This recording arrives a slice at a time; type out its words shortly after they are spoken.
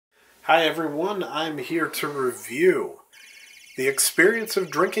Hi everyone, I'm here to review the experience of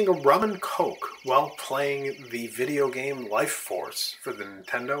drinking a rum and coke while playing the video game LifeForce for the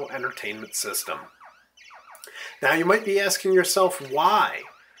Nintendo Entertainment System. Now you might be asking yourself, why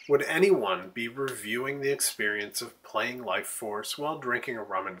would anyone be reviewing the experience of playing LifeForce while drinking a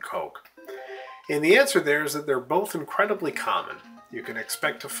rum and coke? And the answer there is that they're both incredibly common. You can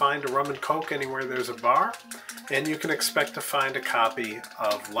expect to find a rum and coke anywhere there's a bar, and you can expect to find a copy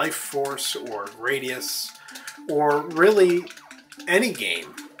of LifeForce or Radius, or really any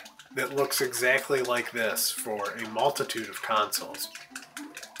game that looks exactly like this for a multitude of consoles.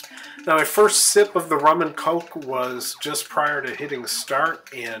 Now, my first sip of the rum and coke was just prior to hitting start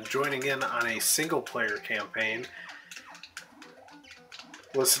and joining in on a single-player campaign.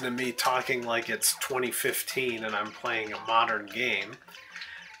 Listen to me talking like it's 2015 and I'm playing a modern game.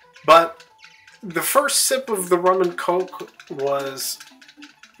 But the first sip of the rum and coke was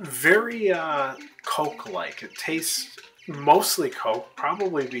very coke-like. It tastes mostly coke,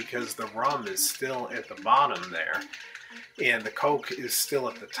 probably because the rum is still at the bottom there and the coke is still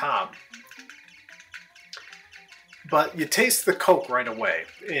at the top. But you taste the coke right away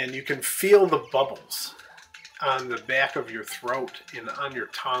and you can feel the bubbles on the back of your throat and on your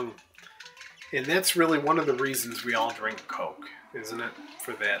tongue. And that's really one of the reasons we all drink Coke, isn't it?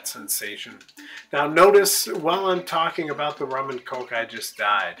 For that sensation. Now notice, while I'm talking about the rum and Coke I just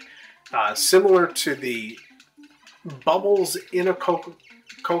died, similar to the bubbles in a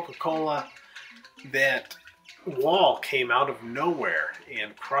Coca-Cola, that wall came out of nowhere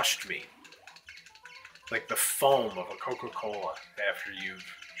and crushed me. Like the foam of a Coca-Cola after you've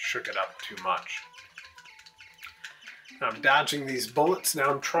shook it up too much. I'm dodging these bullets.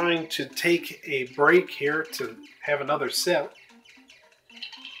 Now I'm trying to take a break here to have another sip.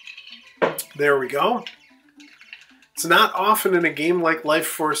 There we go. It's not often in a game like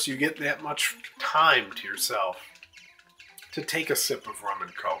LifeForce you get that much time to yourself to take a sip of rum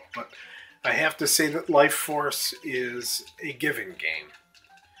and coke, but I have to say that LifeForce is a giving game.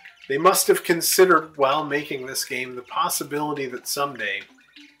 They must have considered, while making this game, the possibility that someday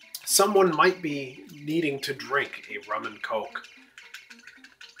someone might be needing to drink a rum and coke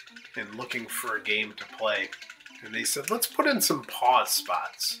and looking for a game to play. And they said, let's put in some pause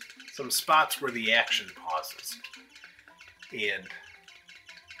spots. Some spots where the action pauses. And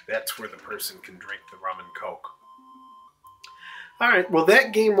that's where the person can drink the rum and coke. Alright, well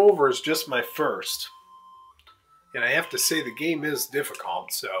that game over is just my first. And I have to say the game is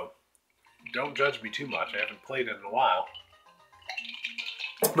difficult, so don't judge me too much. I haven't played it in a while.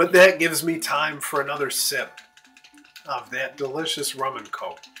 But that gives me time for another sip of that delicious rum and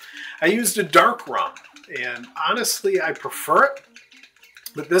coke. I used a dark rum, and honestly I prefer it,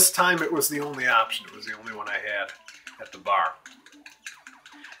 but this time it was the only option. It was the only one I had at the bar.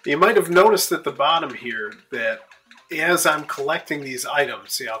 You might have noticed at the bottom here that as I'm collecting these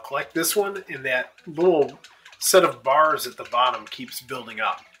items, see, I'll collect this one, and that little set of bars at the bottom keeps building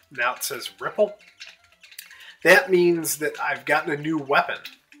up. Now it says Ripple. That means that I've gotten a new weapon.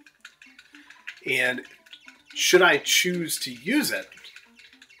 And should I choose to use it,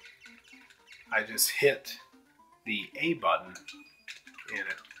 I just hit the A button and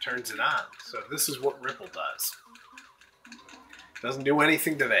it turns it on. So this is what Ripple does. Doesn't do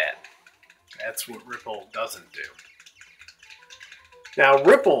anything to that. That's what Ripple doesn't do. Now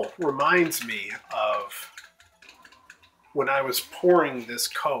Ripple reminds me of when I was pouring this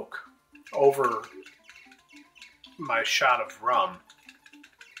Coke over my shot of rum.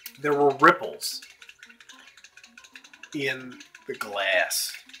 There were ripples in the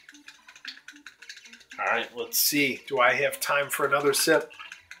glass. Alright, let's see. Do I have time for another sip?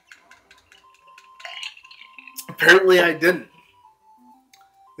 Apparently I didn't.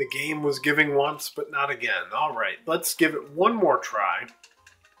 The game was giving once, but not again. Alright, let's give it one more try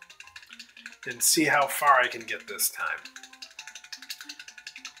and see how far I can get this time.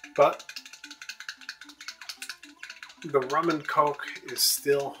 But the rum and coke is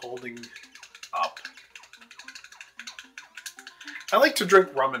still holding up. I like to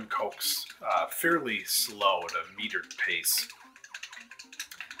drink rum and cokes fairly slow at a metered pace.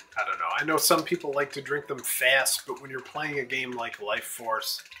 I don't know. I know some people like to drink them fast, but when you're playing a game like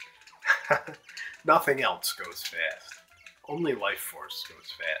LifeForce, nothing else goes fast. Only LifeForce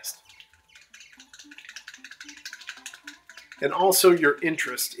goes fast. And also your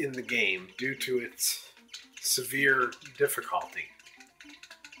interest in the game due to its severe difficulty.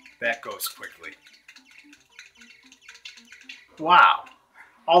 That goes quickly. Wow.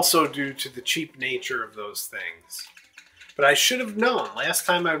 Also due to the cheap nature of those things. But I should have known. Last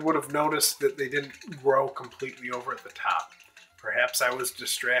time I would have noticed that they didn't grow completely over at the top. Perhaps I was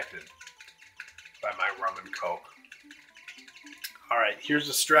distracted. by my rum and Coke. All right, here's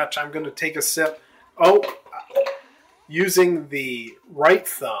a stretch. I'm going to take a sip. Oh, using the right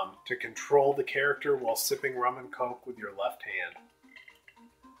thumb to control the character while sipping rum and Coke with your left hand.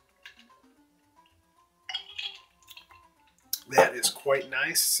 That is quite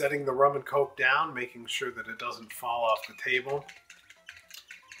nice. Setting the rum and Coke down, making sure that it doesn't fall off the table.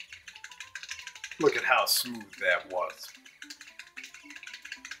 Look at how smooth that was.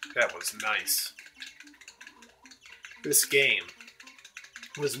 That was nice. This game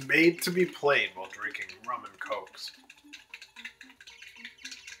was made to be played while drinking rum and Cokes.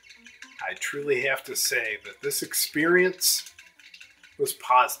 I truly have to say that this experience was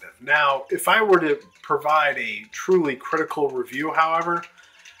positive. Now, if I were to provide a truly critical review, however,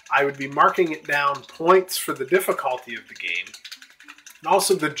 I would be marking it down points for the difficulty of the game and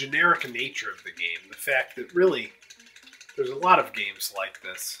also the generic nature of the game. The fact that really there's a lot of games like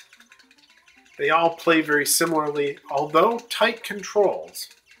this. They all play very similarly, although tight controls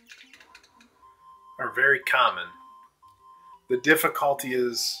are very common. The difficulty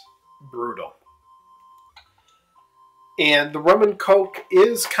is brutal. And the rum and Coke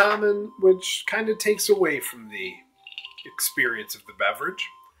is common, which kind of takes away from the experience of the beverage.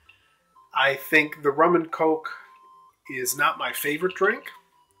 I think the rum and Coke is not my favorite drink,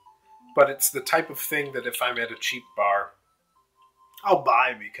 but it's the type of thing that if I'm at a cheap bar, I'll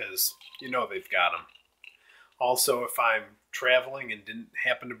buy because you know they've got them. Also, if I'm traveling and didn't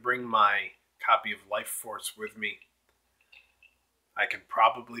happen to bring my copy of LifeForce with me, I could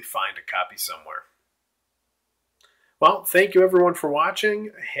probably find a copy somewhere. Well, thank you everyone for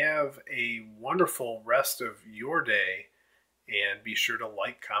watching. Have a wonderful rest of your day, and be sure to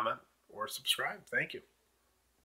like, comment, or subscribe. Thank you.